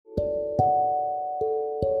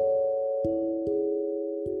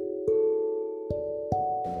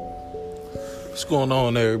What's going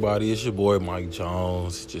on, everybody? It's your boy Mike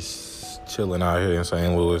Jones, just chilling out here in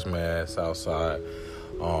St. Louis, man, Southside.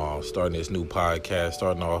 Starting this new podcast,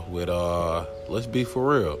 starting off with Let's Be For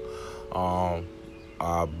Real. I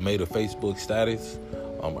made a Facebook status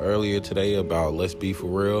earlier today about Let's Be For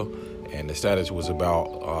Real, and the status was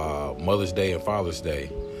about Mother's Day and Father's Day.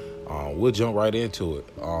 We'll jump right into it.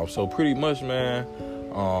 So pretty much, man,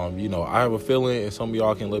 I have a feeling, and some of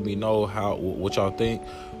y'all can let me know what y'all think.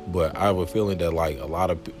 But I have a feeling that like a lot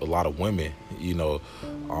of women,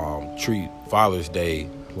 treat Father's Day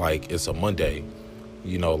like it's a Monday,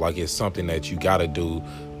 like it's something that you gotta do,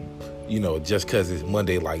 just because it's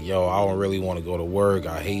Monday. Like, yo, I don't really want to go to work.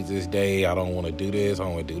 I hate this day. I don't want to do this. I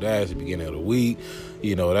don't want to do that. It's the beginning of the week.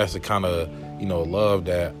 That's the kind of love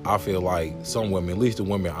that I feel like some women, at least the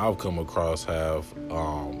women I've come across, have,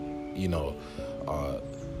 how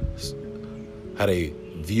they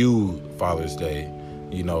view Father's Day.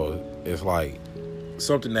 It's like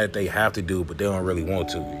something that they have to do, but they don't really want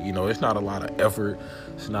to. It's not a lot of effort.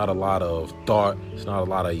 It's not a lot of thought. It's not a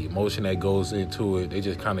lot of emotion that goes into it. They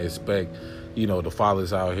just kind of expect, the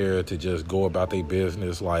fathers out here to just go about their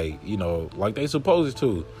business like they supposed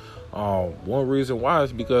to. One reason why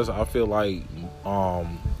is because I feel like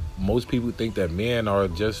most people think that men are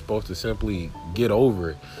just supposed to simply get over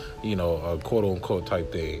it, a quote unquote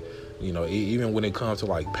type thing. Even when it comes to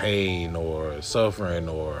like pain or suffering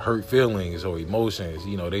or hurt feelings or emotions,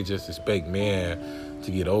 they just expect men to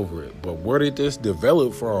get over it. But where did this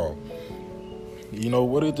develop from?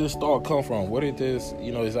 Where did this thought come from? Where did this,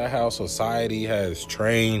 is that how society has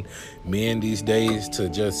trained men these days to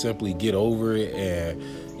just simply get over it and,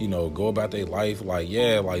 go about their life? Like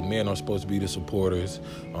men are supposed to be the supporters.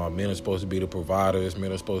 Men are supposed to be the providers.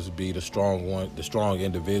 Men are supposed to be the strong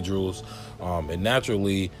individuals. And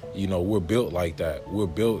naturally, we're built like that. We're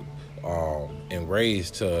built and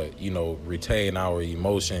raised to, retain our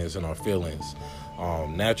emotions and our feelings.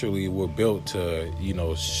 Naturally, we're built to,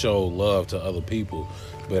 show love to other people.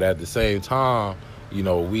 But at the same time,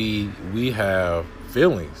 we have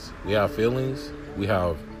feelings. We have feelings. We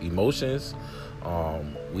have emotions.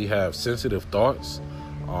 We have sensitive thoughts.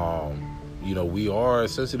 We are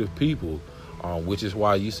sensitive people, which is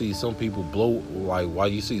why you see some people why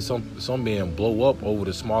you see some men blow up over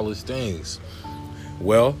the smallest things.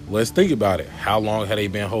 Well, let's think about it. How long have they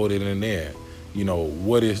been holding it in?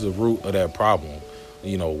 What is the root of that problem?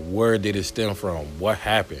 Where did it stem from? What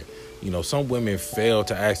happened? Some women fail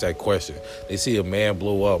to ask that question. They see a man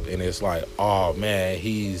blow up and it's like, oh man,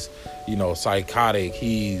 he's, psychotic.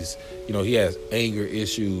 He's, he has anger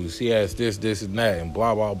issues. He has this and that and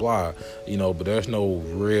blah, blah, blah, but there's no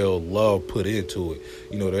real love put into it.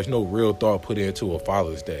 There's no real thought put into a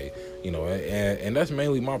Father's Day, and that's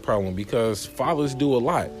mainly my problem because fathers do a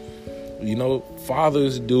lot.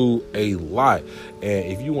 Fathers do a lot.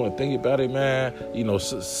 And if you want to think about it, man,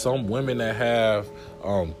 some women that have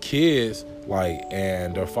kids,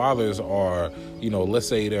 and their fathers are, let's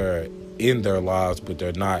say they're in their lives, but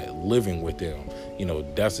they're not living with them.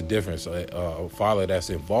 That's the difference. A father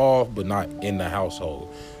that's involved, but not in the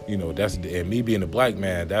household. And me being a black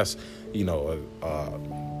man, that's, a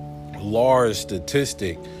large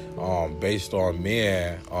statistic based on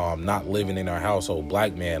men not living in their household.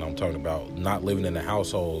 Black men, I'm talking about, not living in the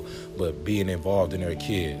household but being involved in their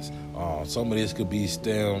kids. Some of this could be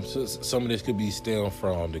stemmed from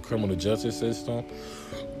the criminal justice system,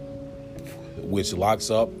 which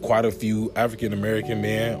locks up quite a few African American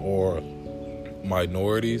men or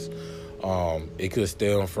minorities. It could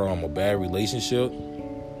stem from a bad relationship.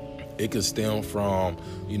 It could stem from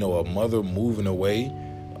a mother moving away,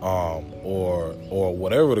 or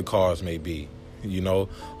whatever the cause may be. If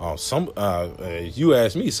you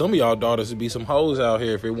ask me, some of y'all daughters would be some hoes out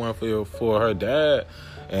here if it weren't for her dad,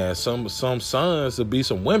 and some sons would be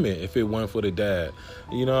some women if it weren't for the dad.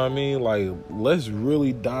 You know what I mean? Like, let's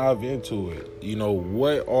really dive into it.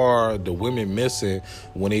 What are the women missing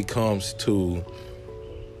when it comes to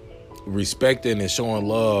respecting and showing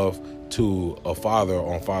love to a father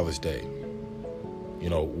on Father's Day?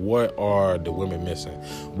 What are the women missing?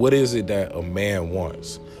 What is it that a man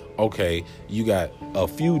wants? Okay, you got a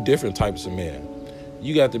few different types of men.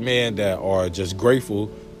 You got the men that are just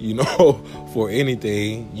grateful, for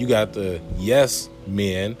anything. You got the yes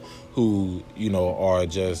men who, are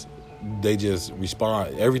just, they just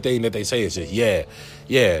respond. Everything that they say is just, yeah,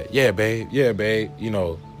 babe,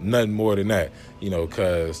 nothing more than that,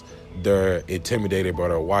 because they're intimidated by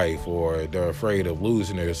their wife or they're afraid of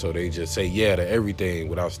losing her, so they just say yeah to everything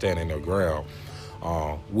without standing their ground.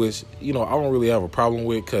 which, I don't really have a problem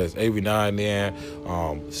with, because every now and then,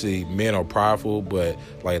 men are prideful, but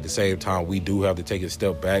like at the same time, we do have to take a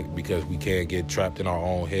step back because we can't get trapped in our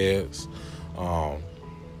own heads.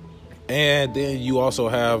 And then you also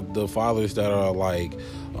have the fathers that are like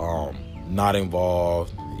not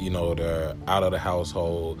involved. They're out of the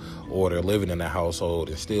household, or they're living in the household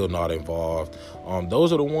and still not involved.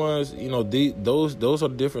 Those are the ones, those are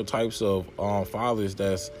different types of fathers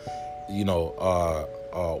that's,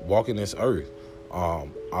 walking this earth.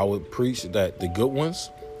 I would preach that the good ones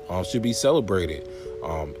should be celebrated.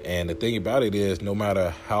 And the thing about it is, no matter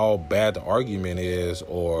how bad the argument is,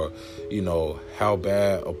 or, how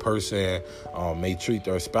bad a person may treat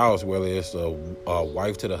their spouse, whether it's a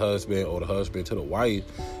wife to the husband or the husband to the wife,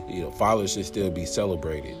 fathers should still be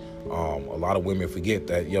celebrated. A lot of women forget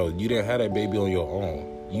that, you didn't have that baby on your own.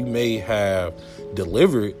 You may have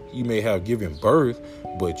delivered, you may have given birth,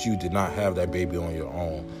 but you did not have that baby on your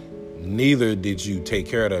own. Neither did you take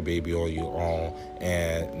care of that baby on your own,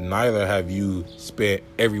 and neither have you spent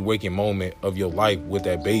every waking moment of your life with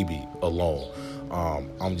that baby alone.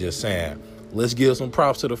 I'm just saying, let's give some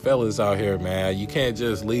props to the fellas out here, man. You can't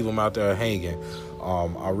just leave them out there hanging.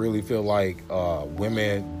 I really feel like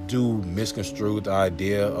women do misconstrue the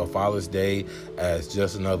idea of Father's Day as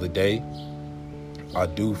just another day. I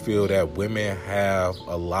do feel that women have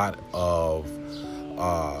a lot of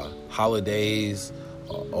holidays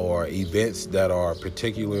or events that are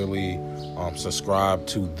particularly subscribed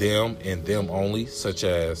to them and them only, such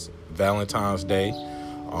as Valentine's Day,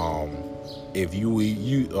 if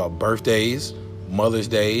you birthdays, Mother's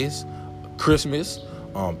Days, Christmas,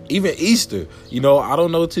 even Easter. I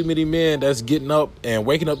don't know too many men that's getting up and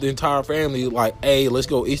waking up the entire family like, hey, let's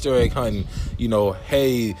go Easter egg hunting.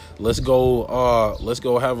 Hey, let's go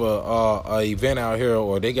have a event out here,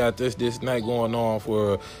 or they got this and that going on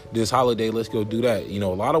for this holiday. Let's go do that. A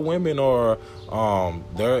lot of women are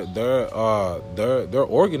they're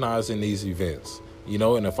organizing these events.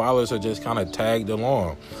 And the fathers are just kind of tagged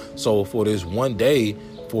along. So for this one day,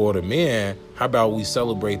 for the men, how about we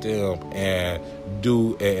celebrate them and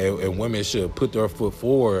women should put their foot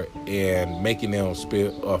forward and making them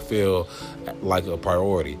feel like a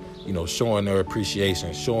priority. Showing their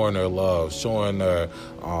appreciation, showing their love, showing their,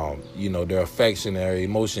 their affection, their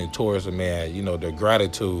emotion towards a man, their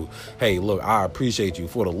gratitude. Hey, look, I appreciate you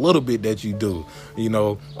for the little bit that you do, a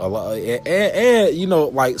lot,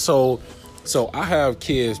 and so I have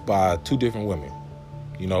kids by two different women.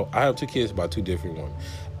 I have two kids by two different women.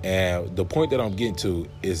 And the point that I'm getting to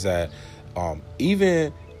is that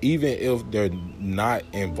even if they're not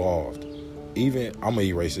involved, I'm going to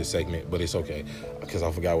erase this segment, but it's okay because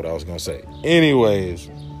I forgot what I was going to say. Anyways,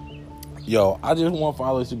 I just want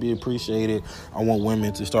fathers to be appreciated. I want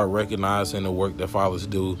women to start recognizing the work that fathers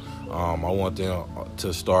do. I want them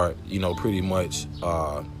to start, pretty much,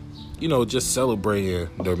 just celebrating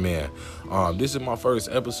their men. This is my first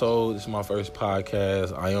episode. This is my first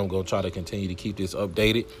podcast. I am going to try to continue to keep this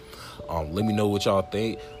updated. Let me know what y'all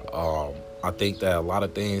think. I think that a lot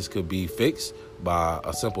of things could be fixed by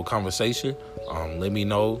a simple conversation. Let me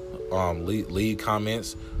know. Leave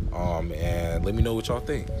comments. And let me know what y'all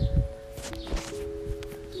think.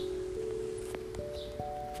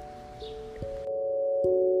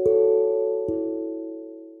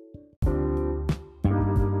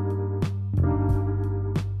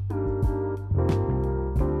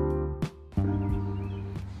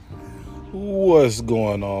 What's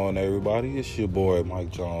going on, everybody? It's your boy Mike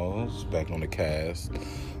Jones, back on the cast,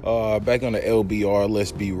 back on the LBR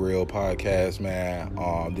Let's Be Real podcast, man.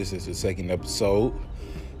 This is the second episode,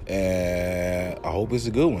 and I hope it's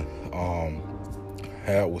a good one.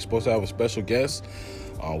 We're supposed to have a special guest.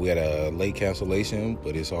 We had a late cancellation,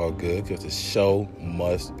 but it's all good because the show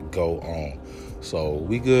must go on. So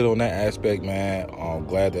we good on that aspect, man. I'm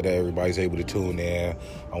glad that everybody's able to tune in.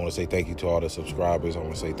 I want to say thank you to all the subscribers. I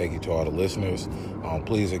want to say thank you to all the listeners.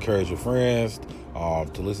 Please encourage your friends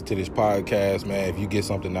to listen to this podcast, man. If you get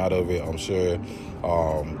something out of it, I'm sure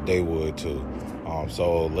they would too.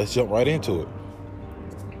 So let's jump right into it.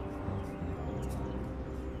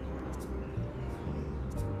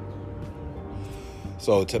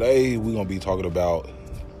 So today we're going to be talking about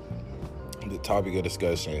the topic of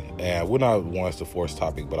discussion, and we're not ones to force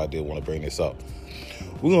topic, but I did want to bring this up.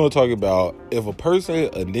 We're going to talk about if a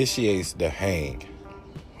person initiates the hang,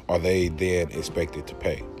 are they then expected to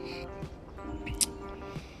pay?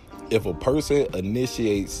 If a person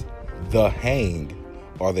initiates the hang,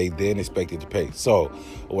 are they then expected to pay? So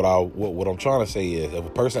what I'm trying to say is, if a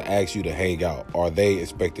person asks you to hang out, are they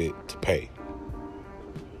expected to pay?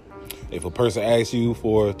 If a person asks you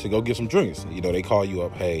to go get some drinks, they call you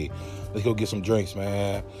up, hey, let's go get some drinks,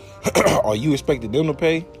 man. Are you expecting them to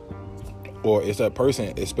pay? Or is that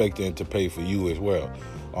person expecting to pay for you as well?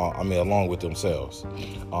 Along with themselves.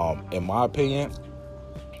 In my opinion,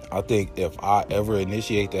 I think if I ever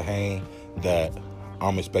initiate the hang, that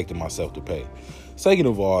I'm expecting myself to pay. Second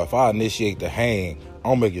of all, if I initiate the hang,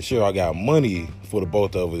 I'm making sure I got money for the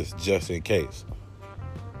both of us just in case.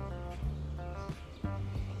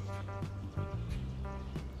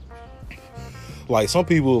 Like some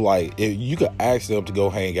people, like if you could ask them to go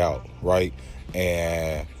hang out, right?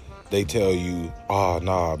 And they tell you, oh,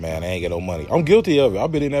 nah, man, I ain't got no money. I'm guilty of it.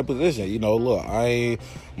 I've been in that position. Look,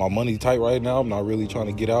 my money's tight right now. I'm not really trying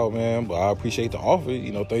to get out, man, but I appreciate the offer.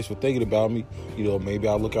 Thanks for thinking about me. Maybe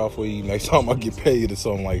I'll look out for you next time I get paid or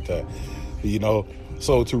something like that.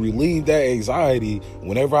 So to relieve that anxiety,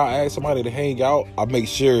 whenever I ask somebody to hang out, I make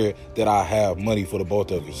sure that I have money for the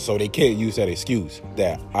both of us. So they can't use that excuse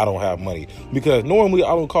that I don't have money. Because normally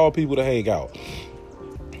I don't call people to hang out.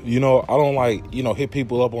 I don't hit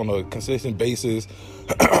people up on a consistent basis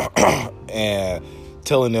and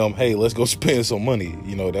telling them, hey, let's go spend some money.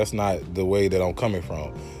 That's not the way that I'm coming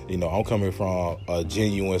from. I'm coming from a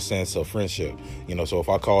genuine sense of friendship. So if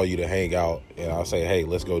I call you to hang out and I say, hey,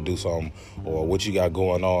 let's go do something, or what you got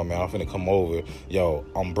going on, man, I'm finna come over. Yo,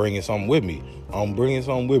 I'm bringing something with me.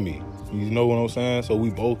 You know what I'm saying? So we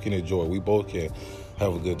both can enjoy. We both can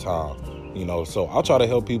have a good time. So I try to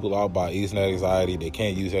help people out by easing that anxiety. They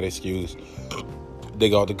can't use that excuse. They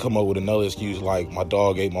got to come up with another excuse like my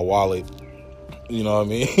dog ate my wallet. You know what I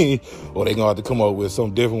mean? Or they gonna have to come up with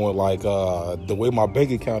some different one like the way my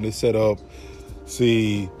bank account is set up.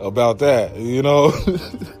 See about that,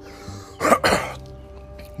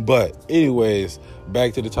 But anyways,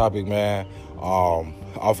 back to the topic, man.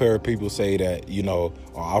 I've heard people say that,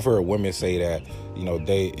 I've heard women say that,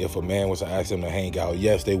 if a man was to ask them to hang out,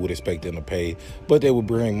 yes, they would expect them to pay, but they would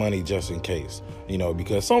bring money just in case,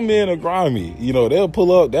 because some men are grimy, they'll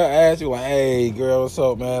pull up, they'll ask you like, hey, girl, what's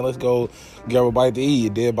up, man? Let's go grab a bite to eat.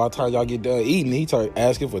 And then by the time y'all get done eating, he started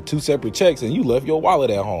asking for 2 separate checks and you left your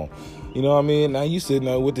wallet at home. You know what I mean? Now you sitting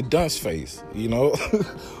there with the dunce face,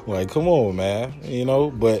 like, come on, man,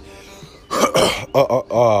 but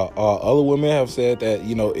other women have said that,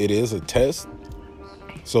 it is a test.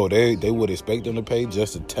 So they would expect them to pay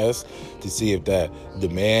just a test to see if that the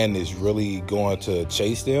man is really going to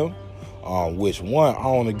chase them. Which one I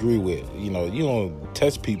don't agree with. You don't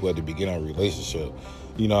test people at the beginning of a relationship.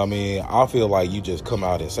 You know what I mean? I feel like you just come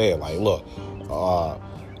out and say it like, look,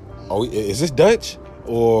 is this Dutch?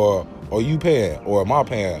 Or are you paying? Or am I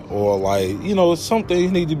paying? Or like, some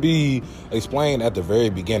things need to be explained at the very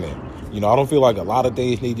beginning. I don't feel like a lot of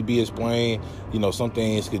things need to be explained. Some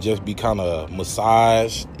things could just be kind of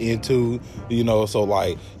massaged into, so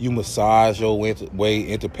like you massage your way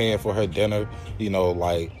into paying for her dinner,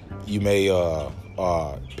 like you may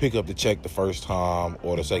pick up the check the first time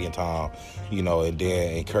or the second time, and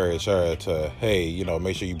then encourage her to, hey,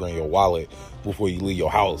 make sure you bring your wallet before you leave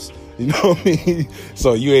your house. You know what I mean?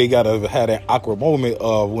 So you ain't got to have that awkward moment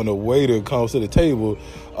of when the waiter comes to the table,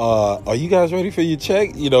 are you guys ready for your check?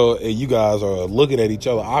 And you guys are looking at each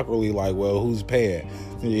other awkwardly like, well, who's paying?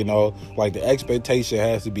 Like the expectation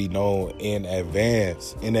has to be known in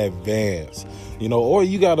advance, or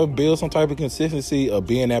you got to build some type of consistency of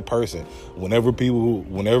being that person. Whenever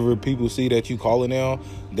people see that you calling them,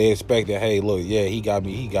 they expect that, hey, look, yeah, he got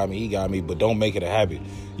me, but don't make it a habit.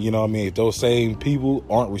 You know what I mean? If those same people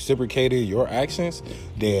aren't reciprocating your actions,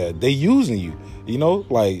 then they using you.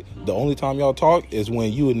 Like the only time y'all talk is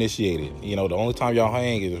when you initiate it. The only time y'all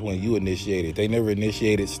hang is when you initiate it. They never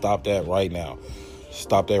initiated. Stop that right now.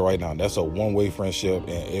 That's a one-way friendship,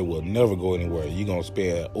 and it will never go anywhere. You're going to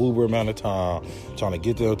spend an uber amount of time trying to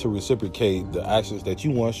get them to reciprocate the actions that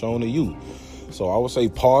you want shown to you. So I would say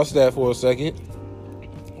pause that for a second.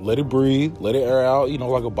 Let it breathe. Let it air out,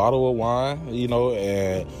 like a bottle of wine,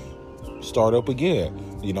 and start up again.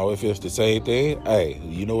 If it's the same thing, hey,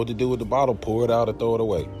 you know what to do with the bottle. Pour it out or throw it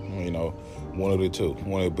away. One of the two.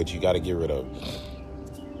 But you got to get rid of it.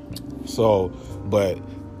 So, but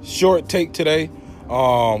short take today.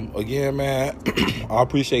 Again, man, I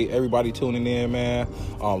appreciate everybody tuning in, man.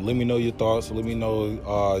 Let me know your thoughts. Let me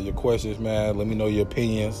know your questions, man. Let me know your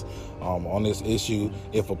opinions on this issue.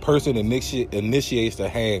 If a person initiates the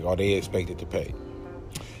hang, are they expected to pay?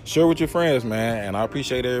 Share with your friends, man. And I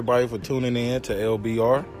appreciate everybody for tuning in to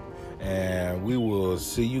LBR. And we will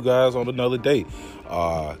see you guys on another date.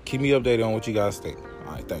 Keep me updated on what you guys think.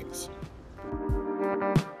 All right, thanks.